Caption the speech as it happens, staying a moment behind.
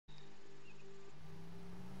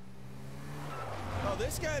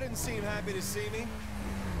this guy didn't seem happy to see me.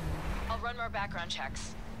 I'll run more background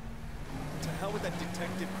checks. To hell with that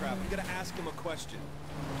detective crap. We gotta ask him a question.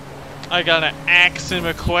 I gotta ask him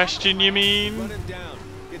a question, you mean? Run him down.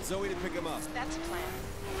 Get Zoe to pick him up. That's a plan.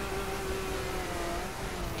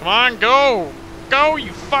 Come on, go! Go,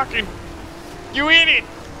 you fucking... You idiot!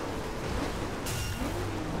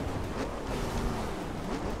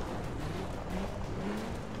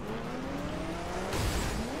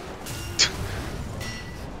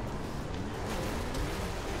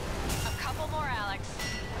 A couple more, Alex.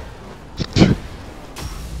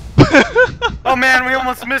 Oh man, we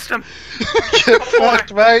almost missed him. Get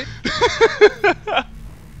fucked, mate.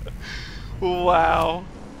 Wow.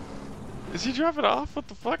 Is he dropping off? What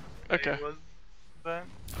the fuck? Okay. Was that?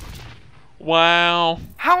 Wow.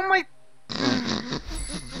 How am I?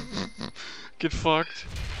 Get fucked.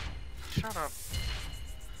 Shut up.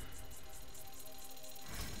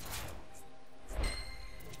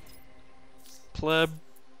 Pleb.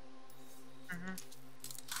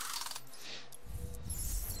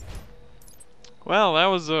 Well, that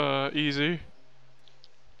was easy.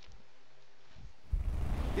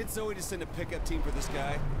 Get Zoe to send a pickup team for this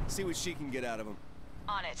guy. See what she can get out of him.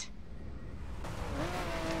 On it.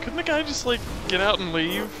 Couldn't the guy just like get out and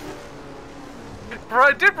leave?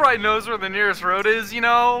 Did Bright knows where the nearest road is, you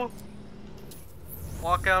know?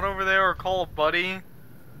 Walk out over there or call a buddy.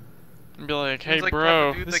 And be like, hey Seems like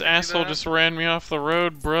bro, the dude that this can do asshole that. just ran me off the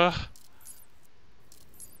road, bruh.